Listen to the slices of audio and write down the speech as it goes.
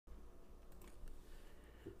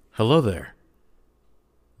Hello there.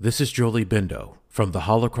 This is Jolie Bindo from the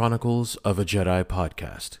Holochronicles of a Jedi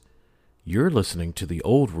podcast. You're listening to the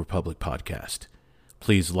Old Republic podcast.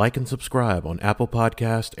 Please like and subscribe on Apple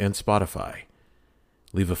Podcast and Spotify.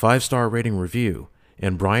 Leave a 5-star rating review,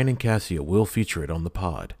 and Brian and Cassia will feature it on the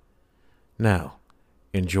pod. Now,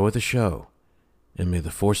 enjoy the show, and may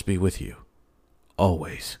the Force be with you.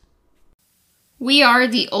 Always. We are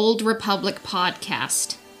the Old Republic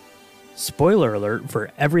podcast. Spoiler alert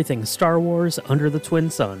for everything Star Wars under the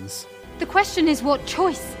Twin Suns. The question is what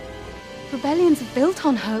choice? Rebellions are built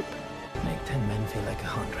on hope. Make 10 men feel like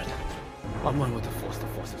 100. I'm one with the Force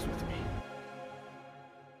is with me.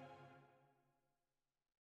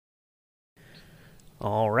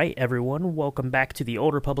 All right, everyone, welcome back to the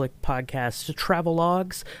Old Republic podcast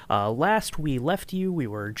Travelogues. Last we left you, we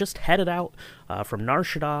were just headed out from Nar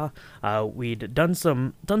Shaddaa. We'd done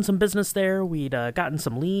some business there. We'd gotten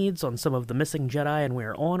some leads on some of the missing Jedi, and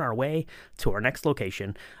we're on our way to our next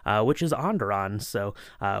location, which is Onderon. So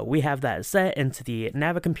we have that set into the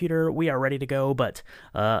Navicomputer. We are ready to go, but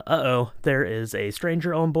there is a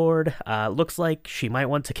stranger on board. Looks like she might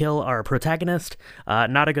want to kill our protagonist.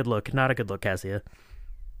 Not a good look, Cassia.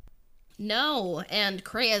 No, and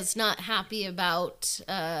Krea's not happy about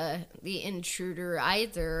the intruder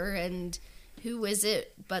either, and who is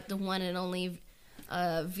it but the one and only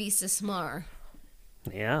Visas Mar?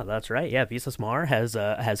 Yeah, that's right. Yeah, Visas Mar has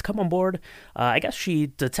come on board. I guess she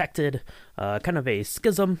detected kind of a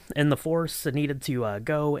schism in the Force and needed to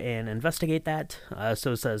go and investigate that.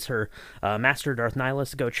 So says her master Darth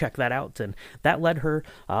Nihilus, go check that out, and that led her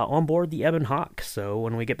on board the Ebon Hawk. So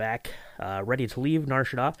when we get back ready to leave Nar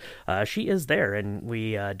Shaddaa, she is there, and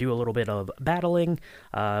we do a little bit of battling.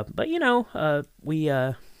 But we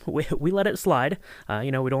let it slide. We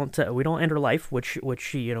don't end her life, which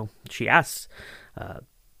she asks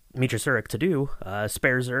Mitra Surik to do,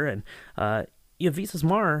 spares her, and Visas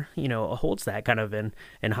Mar, holds that kind of in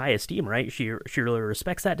high esteem, right? She really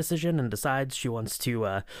respects that decision and decides she wants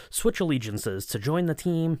to switch allegiances to join the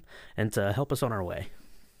team and to help us on our way.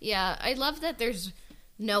 Yeah, I love that there's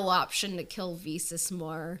no option to kill Visas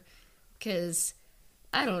Mar, because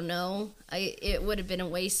I don't know, it would have been a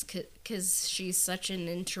waste because she's such an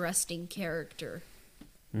interesting character.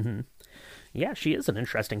 Mm-hmm. Yeah, she is an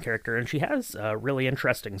interesting character, and she has a really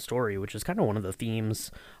interesting story, which is kind of one of the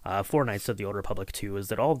themes for Knights of the Old Republic 2, is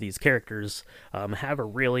that all of these characters have a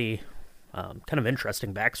really kind of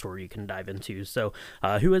interesting backstory you can dive into. So,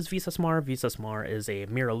 who is Visas Mar? Visas Mar is a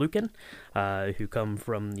Mira Lucan who come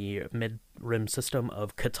from the mid-rim system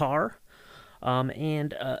of KOTOR.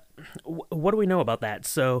 What do we know about that?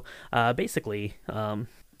 So, basically,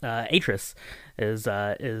 Atris is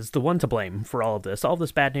the one to blame for all of this. All of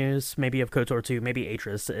this bad news, maybe of KOTOR 2, maybe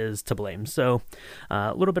Atris is to blame. So,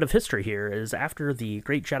 a little bit of history here is after the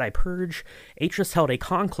Great Jedi Purge, Atris held a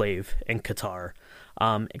conclave in KOTOR,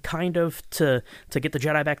 kind of to get the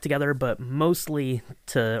Jedi back together, but mostly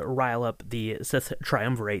to rile up the Sith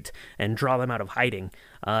Triumvirate and draw them out of hiding.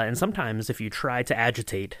 And sometimes if you try to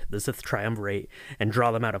agitate the Sith Triumvirate and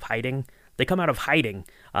draw them out of hiding, they come out of hiding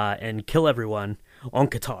and kill everyone on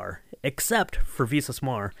KOTOR, except for Visas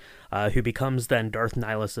Mar, who becomes then Darth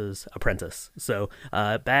Nihilus's apprentice. So,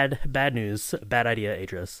 bad news, bad idea,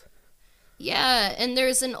 Atris. Yeah, and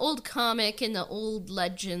there's an old comic in the old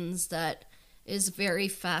legends that is very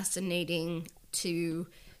fascinating to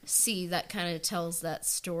see, that kind of tells that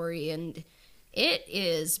story, and it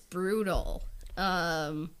is brutal.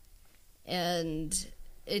 And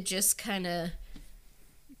it just kind of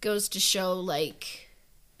goes to show, like,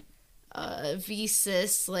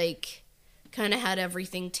 Visas, like, kind of had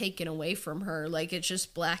everything taken away from her. Like, it's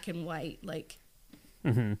just black and white. Like,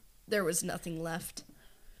 There was nothing left.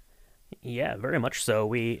 Yeah, very much so.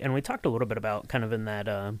 We talked a little bit about kind of in that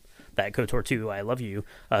that KOTOR 2, I love you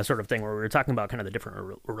sort of thing, where we were talking about kind of the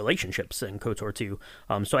different relationships in KOTOR 2.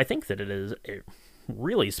 So I think that it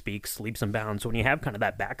really speaks leaps and bounds when you have kind of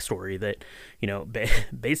that backstory that,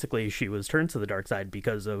 basically she was turned to the dark side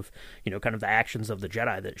because of, kind of the actions of the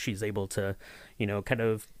Jedi, that she's able to, kind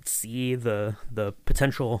of see the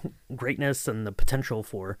potential greatness and the potential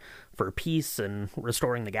for peace and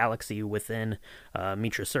restoring the galaxy within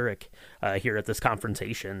Mitra Surik here at this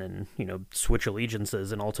confrontation, and, switch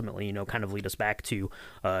allegiances and ultimately, kind of lead us back to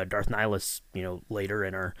Darth Nihilus, later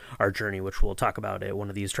in our journey, which we'll talk about at one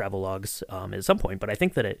of these travelogues at some point. But I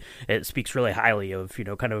think that it speaks really highly of,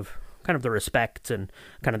 kind of the respect and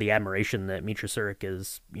kind of the admiration that Mitra Surik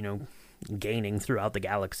is, gaining throughout the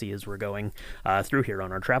galaxy as we're going through here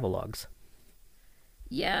on our travelogues.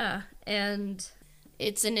 Yeah, and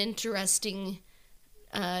it's an interesting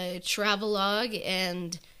travelogue,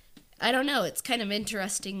 and I don't know, it's kind of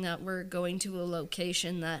interesting that we're going to a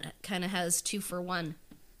location that kind of has 2 for 1.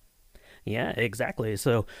 Yeah, exactly.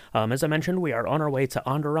 So, as I mentioned, we are on our way to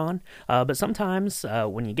Onderon, but sometimes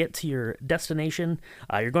when you get to your destination,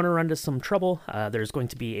 you're going to run into some trouble. There's going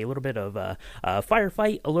to be a little bit of a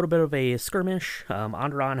firefight, a little bit of a skirmish.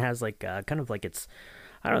 Onderon has like kind of like its,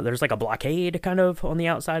 I don't know, there's like a blockade kind of on the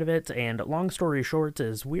outside of it, and long story short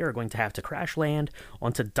is we are going to have to crash land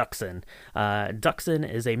onto Dxun. Dxun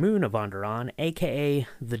is a moon of Onderon, aka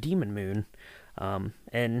the Demon Moon,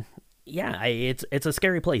 and yeah, it's a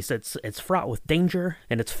scary place. It's fraught with danger,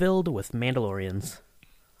 and it's filled with Mandalorians.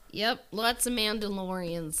 Yep, lots of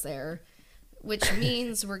Mandalorians there, which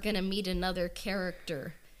means we're going to meet another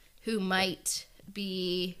character who might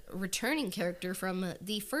be a returning character from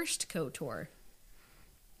the first KOTOR.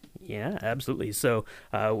 Yeah, absolutely. So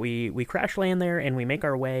we crash land there, and we make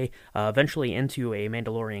our way eventually into a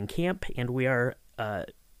Mandalorian camp, and we are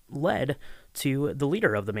led to the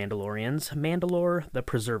leader of the Mandalorians, Mandalore the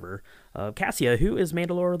Preserver. Cassia, who is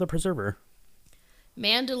Mandalore the Preserver?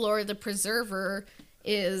 Mandalore the Preserver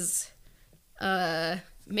is a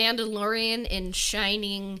Mandalorian in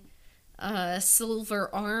shining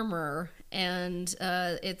silver armor, and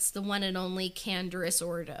it's the one and only Canderous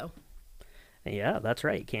Ordo. Yeah, that's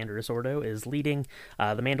right. Canderous Ordo is leading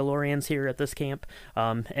the Mandalorians here at this camp.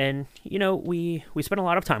 And, you know, we spent a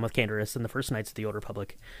lot of time with Canderous in the first Knights of the Old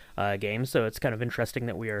Republic game, so it's kind of interesting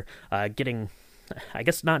that we are getting, I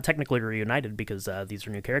guess not technically reunited because these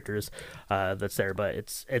are new characters that's there, but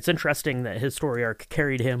it's interesting that his story arc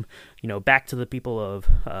carried him, you know, back to the people of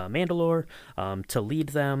Mandalore to lead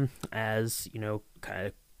them as, you know, kind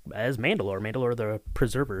of as Mandalore the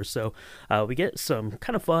Preserver. So we get some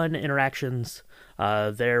kind of fun interactions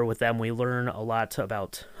there with them. We learn a lot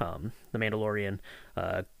about the Mandalorian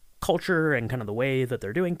culture and kind of the way that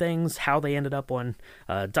they're doing things, how they ended up on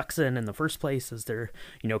Dxun in the first place, as they're,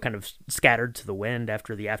 you know, kind of scattered to the wind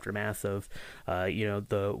after the aftermath of, you know,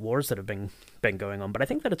 the wars that have been going on. But I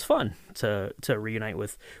think that it's fun to reunite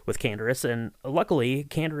with Canderous, and luckily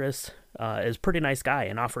Canderous is a pretty nice guy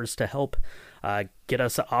and offers to help get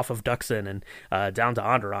us off of Dxun and down to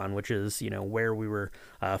Onderon, which is, you know, where we were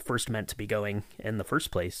first meant to be going in the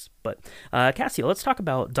first place. But Cassie, let's talk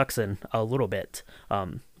about Dxun a little bit.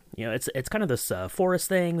 You know, it's kind of this forest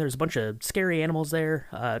thing. There's a bunch of scary animals there,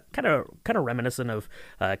 kind of reminiscent of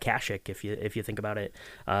Kashyyyk if you think about it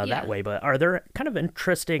that way. But are there kind of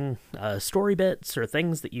interesting story bits or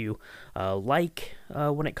things that you like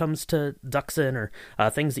when it comes to Dxun, or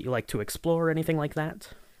things that you like to explore, or anything like that?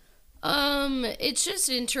 It's just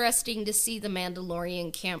interesting to see the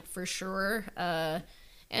Mandalorian camp for sure, and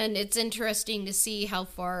it's interesting to see how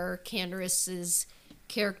far Canderous's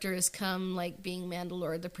character has come, like being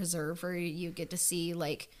Mandalore the Preserver. You get to see,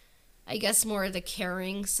 like, I guess more of the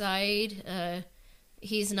caring side.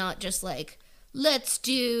 He's not just like, let's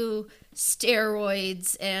do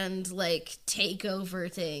steroids and like take over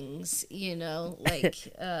things, you know, like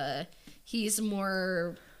he's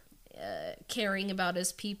more caring about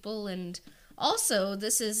his people. And also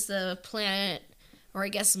this is the planet, or I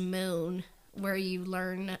guess moon, where you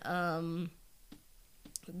learn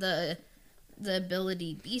the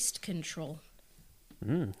ability beast control.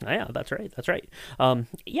 Yeah, that's right.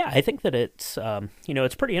 Yeah, I think that it's, you know,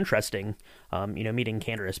 it's pretty interesting, you know, meeting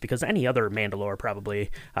Canderous, because any other Mandalore probably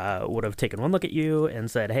would have taken one look at you and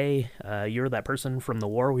said, hey, you're that person from the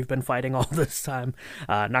war we've been fighting all this time,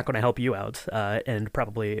 not going to help you out, and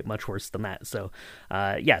probably much worse than that. So,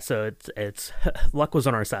 yeah, so it's luck was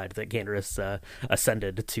on our side that Canderous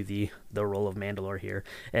ascended to the role of Mandalore here.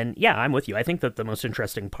 And yeah, I'm with you. I think that the most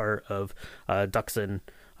interesting part of Dxun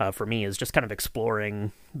for me is just kind of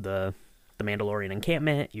exploring the Mandalorian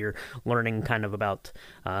encampment. You're learning kind of about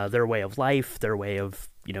their way of life, their way of,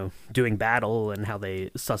 you know, doing battle, and how they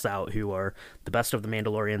suss out who are the best of the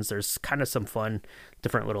Mandalorians. There's kind of some fun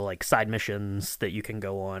different little like side missions that you can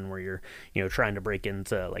go on where you're, you know, trying to break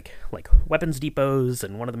into like weapons depots,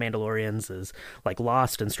 and one of the Mandalorians is like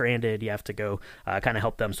lost and stranded. You have to go kind of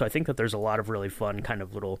help them. So I think that there's a lot of really fun kind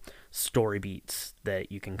of little story beats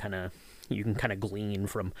that you can kind of glean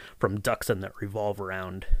from Dxun that revolve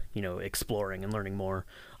around, you know, exploring and learning more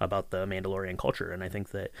about the Mandalorian culture. And I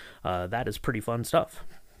think that that is pretty fun stuff.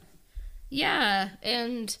 Yeah,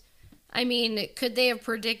 and I mean, could they have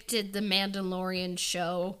predicted the Mandalorian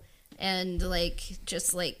show? And like,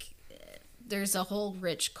 just like, there's a whole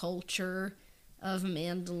rich culture of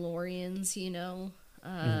Mandalorians, you know.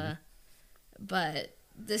 But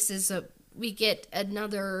this is we get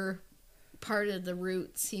another part of the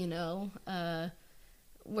roots, you know,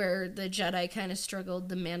 where the Jedi kind of struggled,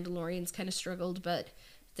 the Mandalorians kind of struggled, but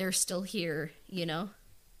they're still here, you know?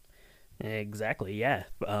 Exactly. Yeah.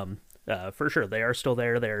 For sure, they are still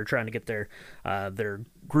there. They're trying to get their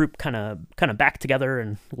group kind of back together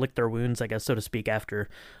and lick their wounds, I guess, so to speak, after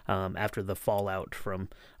the fallout from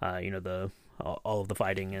the all of the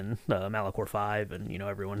fighting in Malachor 5, and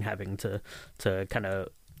everyone having to kind of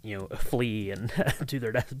flee and do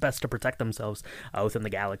their best to protect themselves within the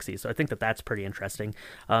galaxy. So I think that that's pretty interesting.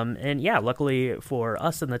 And yeah, luckily for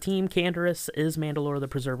us and the team, Canderous is Mandalore the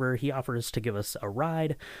Preserver. He offers to give us a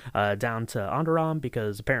ride down to Onderon,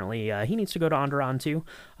 because apparently he needs to go to Onderon too.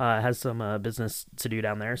 Has some business to do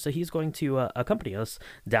down there. So he's going to accompany us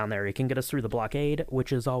down there. He can get us through the blockade,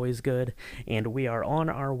 which is always good. And we are on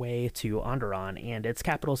our way to Onderon and its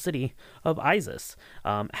capital city of Isis.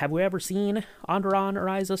 Have we ever seen Onderon or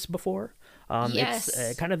Isis before? Yes.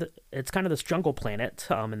 It's kind of this jungle planet,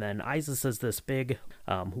 and then Isis is this big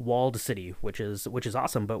walled city, which is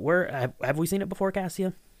awesome. But where have we seen it before,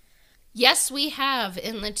 Cassia? Yes, we have,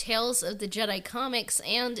 in the Tales of the Jedi comics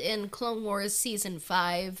and in Clone Wars Season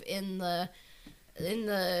 5, in the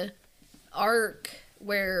arc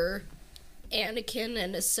where Anakin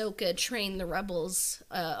and Ahsoka train the rebels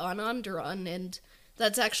on Onderon, and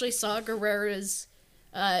that's actually Saw Gerrera's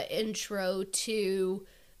intro to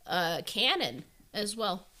canon as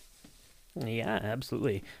well. Yeah,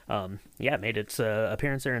 absolutely. Made its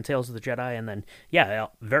appearance there in Tales of the Jedi, and then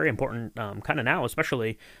very important kind of now,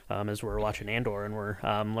 especially as we're watching Andor and we're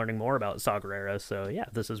learning more about Saw Gerrera. So yeah,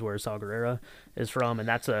 this is where Saw Gerrera is from, and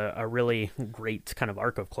that's a really great kind of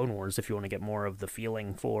arc of Clone Wars if you want to get more of the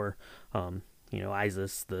feeling for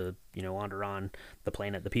Isis, the Onderon, the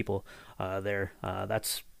planet, the people there.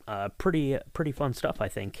 That's pretty fun stuff, I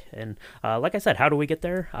think. And like I said, how do we get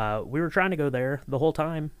there? We were trying to go there the whole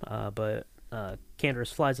time, but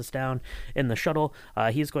Canderous flies us down in the shuttle.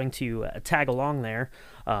 He's going to tag along there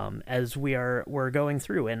as we're going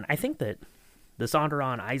through. And I think that this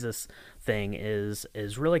Onderon Isis thing is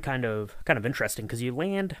really kind of interesting, because you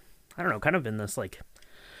land, I don't know, kind of in this like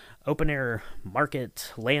open air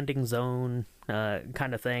market landing zone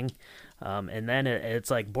kind of thing. And then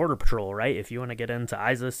it's like border patrol, right? If you want to get into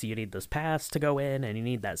Isis, you need this pass to go in, and you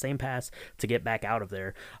need that same pass to get back out of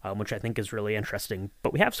there, which I think is really interesting.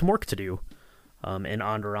 But we have some work to do in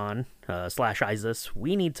Onderon / Isis.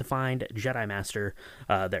 We need to find Jedi Master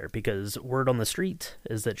there, because word on the street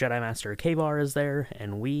is that Jedi Master Kavar is there,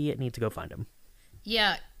 and we need to go find him.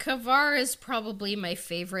 Yeah, Kavar is probably my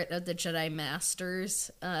favorite of the Jedi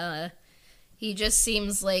Masters. He just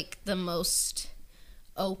seems like the most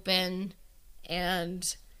open,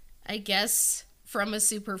 and I guess from a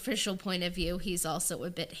superficial point of view, he's also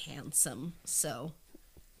a bit handsome. So,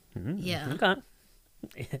 yeah. Okay.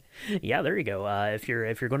 Yeah, there you go. If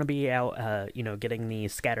you're going to be out, getting the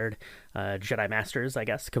scattered Jedi Masters, I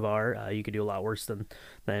guess Kavar, you could do a lot worse than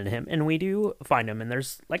him. And we do find him, and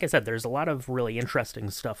there's, like I said, there's a lot of really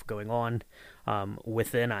interesting stuff going on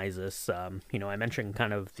within Isis. I mentioned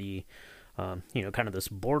kind of the kind of this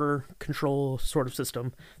border control sort of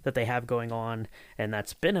system that they have going on, and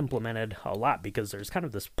that's been implemented a lot because there's kind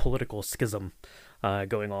of this political schism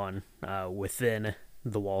going on within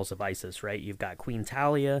the walls of Isis, right? You've got Queen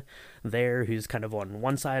Talia there, who's kind of on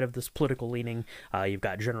one side of this political leaning. You've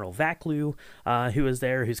got General Vaklu, who is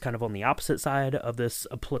there, who's kind of on the opposite side of this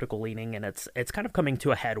political leaning, and it's kind of coming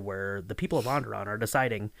to a head where the people of Onderon are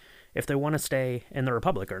deciding if they want to stay in the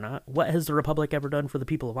Republic or not. What has the Republic ever done for the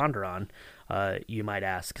people of Onderon, you might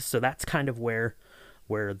ask? So that's kind of where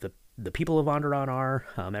the people of Onderon are.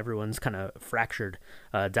 Everyone's kind of fractured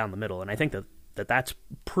down the middle, and I think that's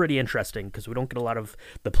pretty interesting, because we don't get a lot of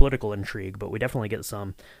the political intrigue, but we definitely get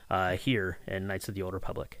some here in Knights of the Old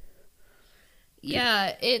Republic.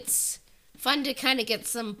 Yeah, it's fun to kind of get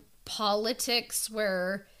some politics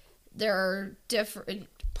where there are different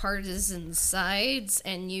partisan sides,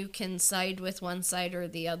 and you can side with one side or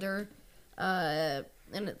the other. And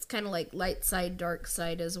it's kind of like light side, dark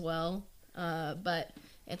side as well. But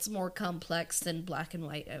it's more complex than black and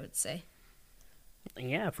white, I would say.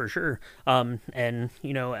 Yeah, for sure. And,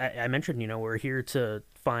 I mentioned, we're here to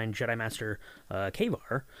find Jedi Master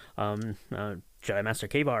Kavar. Jedi Master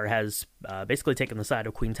Kavar has basically taken the side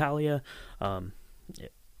of Queen Talia.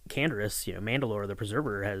 Canderous, Mandalore the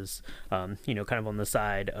Preserver has, kind of on the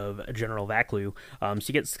side of General Vaklu. So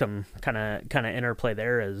you get some kind of interplay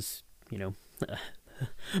there as,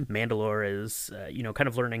 Mandalore is, kind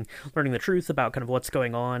of learning the truth about kind of what's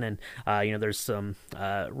going on, and there's some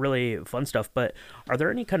really fun stuff. But are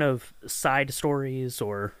there any kind of side stories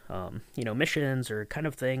or missions or kind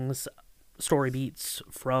of things, story beats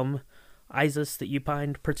from Isis that you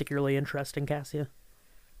find particularly interesting, Cassia?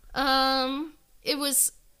 It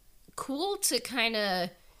was cool to kind of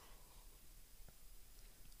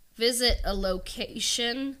visit a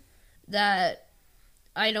location that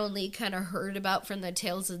I'd only kind of heard about from the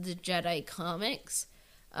Tales of the Jedi comics.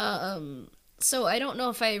 So I don't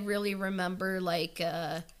know if I really remember, like,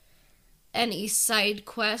 any side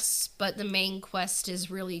quests, but the main quest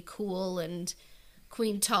is really cool, and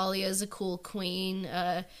Queen Talia is a cool queen.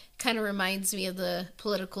 Kind of reminds me of the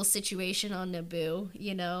political situation on Naboo,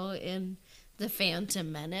 you know, in The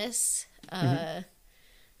Phantom Menace.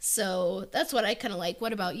 So that's what I kind of like.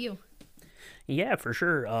 What about you? Yeah, for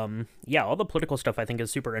sure. Yeah, all the political stuff I think is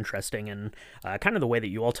super interesting, and kind of the way that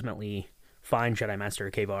you ultimately find Jedi Master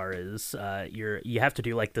Kavar is you have to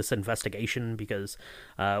do like this investigation because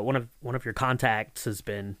one of your contacts has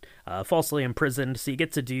been falsely imprisoned, so you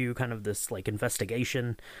get to do kind of this like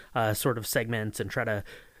investigation sort of segment and try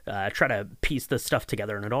to piece this stuff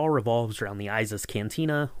together, and it all revolves around the Isis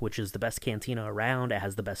Cantina, which is the best cantina around. It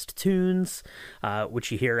has the best tunes,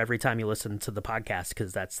 which you hear every time you listen to the podcast,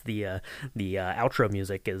 because that's the outro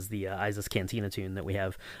music is the Isis Cantina tune that we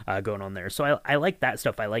have going on there. So I like that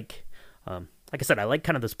stuff. I like I said, I like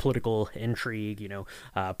kind of this political intrigue, you know,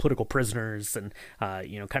 political prisoners, and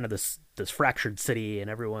you know, kind of this fractured city, and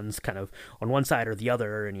everyone's kind of on one side or the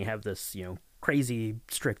other, and you have this, you know, crazy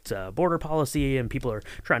strict border policy, and people are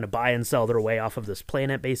trying to buy and sell their way off of this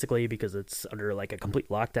planet basically because it's under like a complete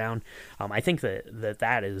lockdown. I think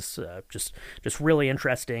that is just really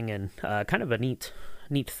interesting, and kind of a neat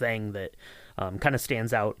thing that kind of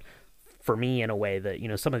stands out for me in a way that, you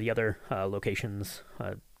know, some of the other locations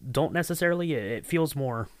don't necessarily. It feels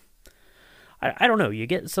more, I don't know, you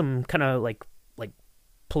get some kind of like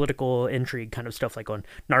political intrigue kind of stuff like on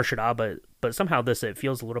Nar Shaddaa, but somehow it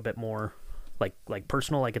feels a little bit more like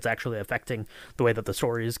personal, like it's actually affecting the way that the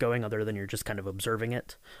story is going, other than you're just kind of observing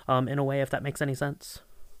it in a way, if that makes any sense.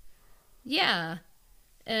 Yeah,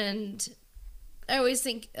 and I always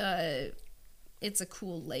think it's a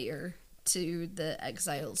cool layer to the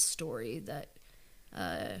Exile's story that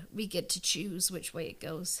we get to choose which way it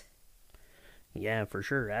goes. Yeah, for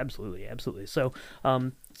sure, absolutely. So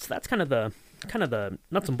that's kind of the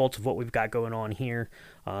nuts and bolts of what we've got going on here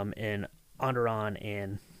in Onderon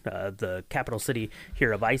and the capital city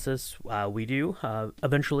here of Isis. We do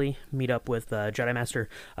eventually meet up with Jedi Master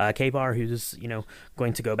Kavar, who's, you know,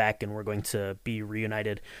 going to go back, and we're going to be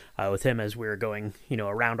reunited with him as we're going, you know,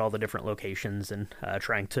 around all the different locations and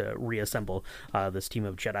trying to reassemble this team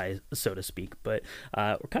of Jedi, so to speak. But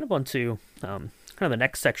we're kind of on to kind of the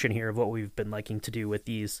next section here of what we've been liking to do with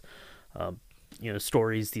these you know,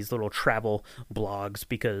 stories, these little travel blogs,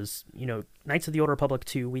 because, you know, Knights of the Old Republic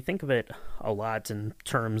 2, we think of it a lot in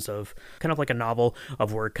terms of kind of like a novel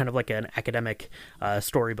of work, kind of like an academic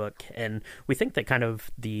storybook, and we think that kind of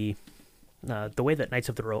the way that Knights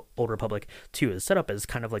of the Old Republic 2 is set up is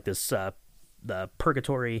kind of like this the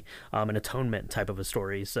purgatory and atonement type of a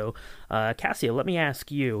story. So Cassia, let me ask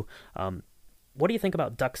you, what do you think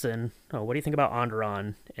about Dxun? What do you think about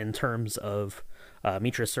Onderon in terms of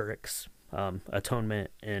Mitra Surik's atonement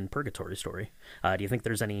and purgatory story? Do you think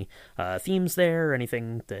there's any themes there, or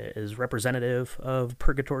anything that is representative of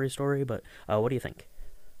purgatory story? But what do you think?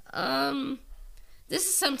 This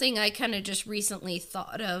is something I kind of just recently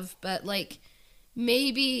thought of, but like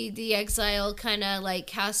maybe the Exile kind of like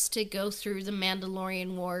has to go through the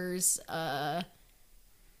Mandalorian Wars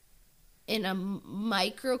in a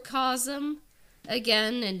microcosm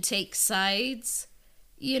again and take sides,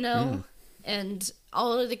 you know? And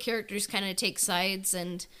all of the characters kind of take sides,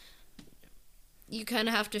 and you kind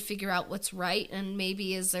of have to figure out what's right, and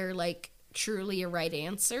maybe is there like truly a right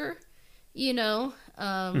answer, you know?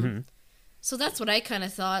 So that's what I kind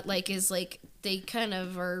of thought, like, is like they kind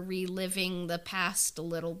of are reliving the past a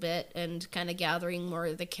little bit and kind of gathering more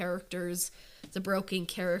of the characters, the broken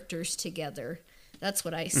characters together. That's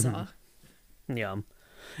what I saw.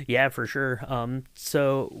 Yeah, for sure.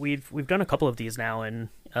 So we've done a couple of these now, and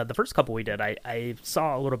the first couple we did, I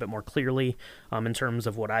saw a little bit more clearly in terms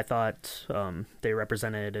of what I thought they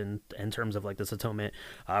represented in terms of like this atonement,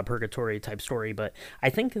 purgatory type story. But I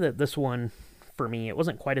think that this one, for me, it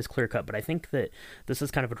wasn't quite as clear cut, but I think that this is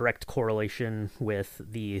kind of a direct correlation with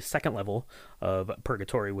the second level of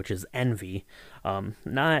purgatory, which is envy.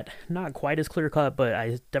 Not quite as clear cut,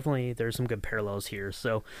 but there's some good parallels here.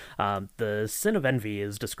 So the sin of envy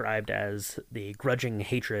is described as the grudging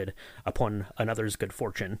hatred upon another's good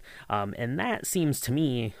fortune, and that seems to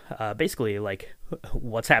me basically like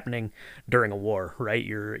what's happening during a war, right?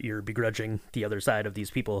 You're begrudging the other side of these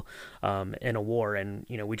people in a war, and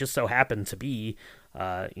you know, we just so happen to be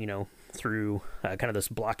you know, through kind of this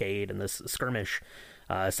blockade and this skirmish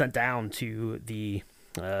sent down to the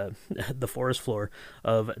the forest floor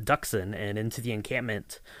of Dxun and into the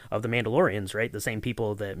encampment of the Mandalorians, right? The same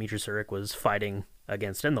people that Meetra Surik was fighting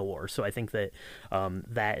against in the war. So I think that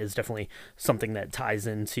that is definitely something that ties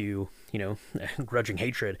into, grudging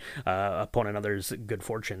hatred upon another's good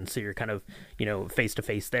fortune. So you're kind of, face to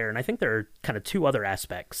face there. And I think there are kind of two other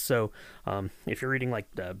aspects. So if you're reading like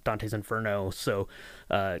Dante's Inferno, so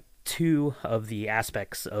two of the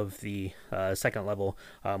aspects of the second level,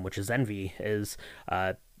 which is envy, is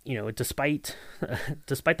despite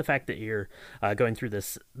the fact that you're going through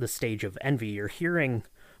this stage of envy, you're hearing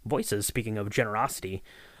voices speaking of generosity,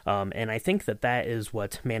 and I think that is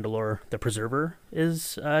what Mandalore the Preserver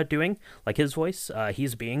is doing. Like his voice,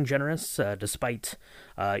 he's being generous despite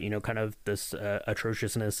kind of this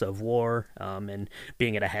atrociousness of war and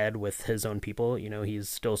being at a head with his own people. He's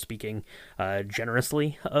still speaking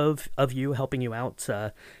generously of you, helping you out,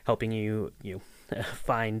 helping you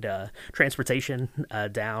find transportation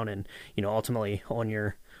down, and ultimately on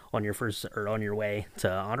your first, or on your way to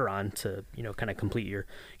Onderon to kind of complete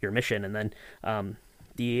your mission. And then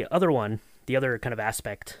the other kind of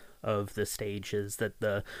aspect of this stage is that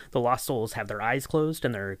the lost souls have their eyes closed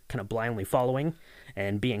and they're kind of blindly following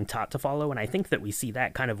and being taught to follow. And I think that we see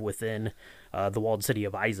that kind of within the walled city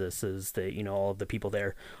of Isis, is that all of the people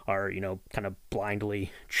there are kind of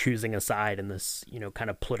blindly choosing a side in this kind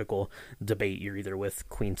of political debate. You're either with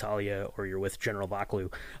Queen Talia or you're with General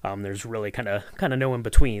Vaklu. There's really kind of no in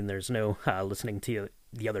between. There's no listening to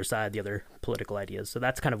the other side, the other political ideas. So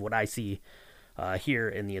that's kind of what I see here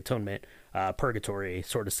in the Atonement Purgatory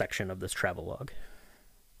sort of section of this travelogue.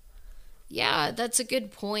 Yeah, that's a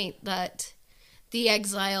good point, that the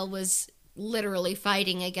exile was literally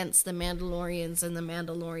fighting against the Mandalorians and the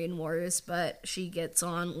Mandalorian Wars, but she gets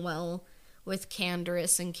on well with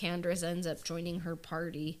Canderous, and Canderous ends up joining her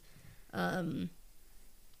party. And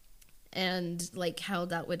like how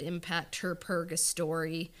that would impact her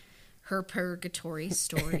purgatory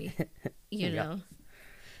story, you know?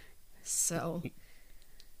 So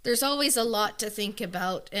there's always a lot to think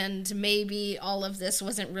about, and maybe all of this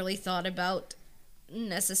wasn't really thought about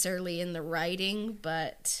necessarily in the writing,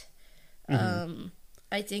 but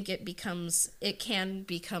I think it can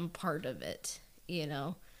become part of it,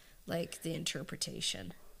 like the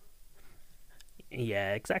interpretation.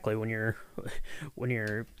 Yeah, exactly. When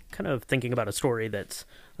you're kind of thinking about a story that's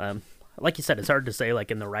like you said, it's hard to say,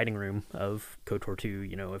 like in the writing room of KOTOR 2,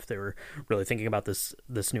 if they were really thinking about this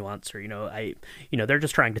nuance, or they're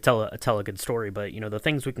just trying to tell a good story, but the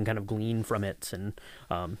things we can kind of glean from it, and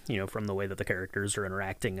from the way that the characters are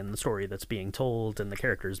interacting and the story that's being told, and the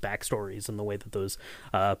characters' backstories, and the way that those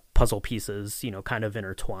puzzle pieces kind of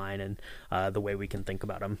intertwine, and the way we can think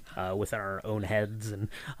about them within our own heads, and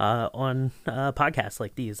on podcasts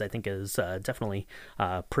like these, I think is definitely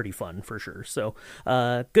pretty fun for sure. So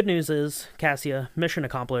good news is, Cassia, mission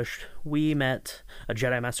accomplished. We met a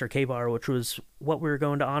Jedi Master Kavar, which was what we were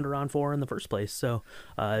going to Onderon for in the first place. So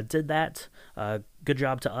did that. Good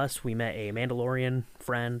job to us. We met a Mandalorian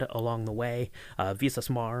friend along the way. Visas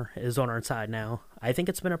Mar is on our side now. I think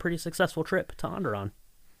it's been a pretty successful trip to Onderon.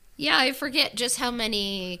 Yeah, I forget just how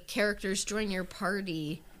many characters join your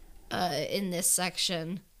party in this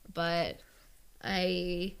section, but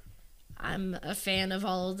I'm a fan of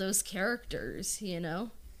all of those characters,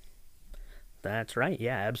 That's right.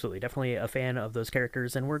 Yeah, absolutely. Definitely a fan of those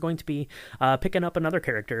characters. And we're going to be picking up another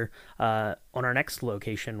character on our next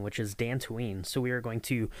location, which is Dxun. So we are going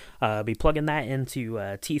to be plugging that into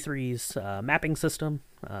T3's mapping system,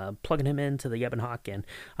 plugging him into the Yebben Hawk, and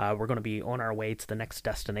we're going to be on our way to the next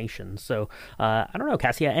destination. So I don't know,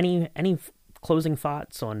 Cassia, any closing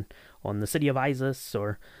thoughts on the city of Isis,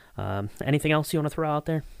 or anything else you want to throw out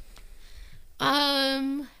there?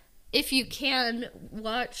 If you can,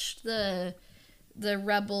 watch the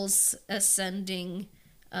Rebels Ascending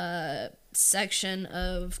section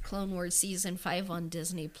of Clone Wars Season 5 on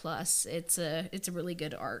Disney+. It's a really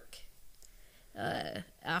good arc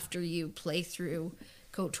after you play through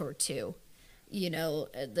KOTOR 2,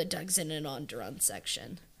 the Dxun and Onderon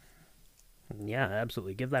section. Yeah,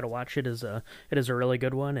 absolutely. Give that a watch. It is a really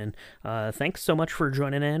good one. And thanks so much for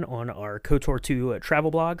joining in on our KOTOR 2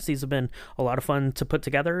 travel blogs. These have been a lot of fun to put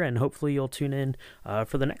together, and hopefully you'll tune in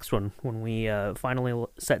for the next one when we finally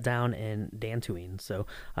set down in Dxun. So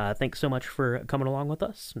thanks so much for coming along with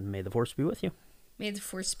us, and may the Force be with you. May the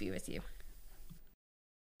Force be with you.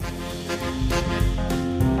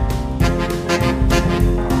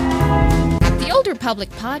 The Old Republic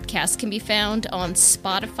podcast can be found on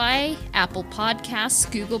Spotify, Apple Podcasts,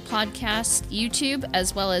 Google Podcasts, YouTube,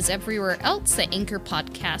 as well as everywhere else that Anchor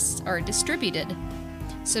podcasts are distributed.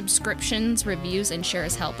 Subscriptions, reviews, and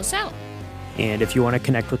shares help us out. And if you want to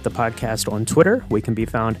connect with the podcast on Twitter, we can be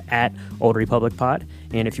found at Old Republic Pod.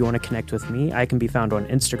 And if you want to connect with me, I can be found on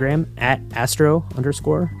Instagram at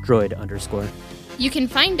astro_droid_. You can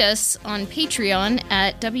find us on Patreon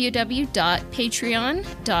at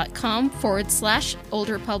www.patreon.com/Old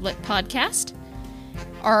Republic Podcast.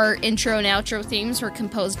 Our intro and outro themes were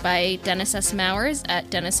composed by Dennis S. Mowers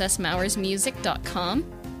at DennisSMowersMusic.com.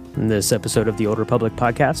 This episode of the Old Republic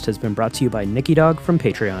Podcast has been brought to you by Nicky Dog from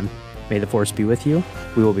Patreon. May the Force be with you.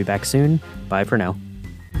 We will be back soon. Bye for now.